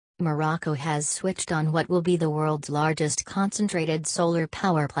Morocco has switched on what will be the world's largest concentrated solar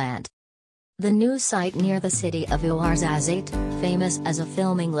power plant. The new site near the city of Ouarzazate, famous as a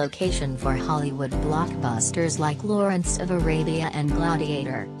filming location for Hollywood blockbusters like Lawrence of Arabia and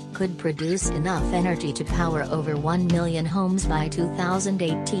Gladiator, could produce enough energy to power over 1 million homes by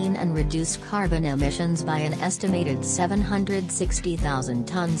 2018 and reduce carbon emissions by an estimated 760,000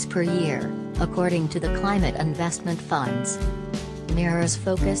 tons per year, according to the climate investment funds. Mirrors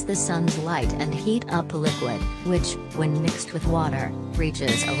focus the sun's light and heat up a liquid, which, when mixed with water,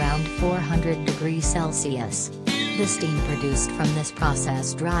 reaches around 400 degrees Celsius. The steam produced from this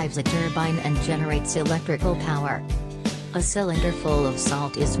process drives a turbine and generates electrical power. A cylinder full of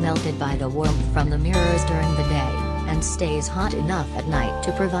salt is melted by the warmth from the mirrors during the day, and stays hot enough at night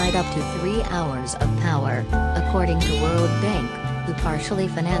to provide up to 3 hours of power, according to World Bank, who partially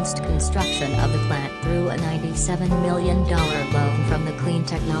financed construction of the plant through a $97 million loan from the Clean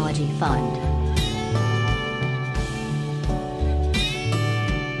Technology Fund.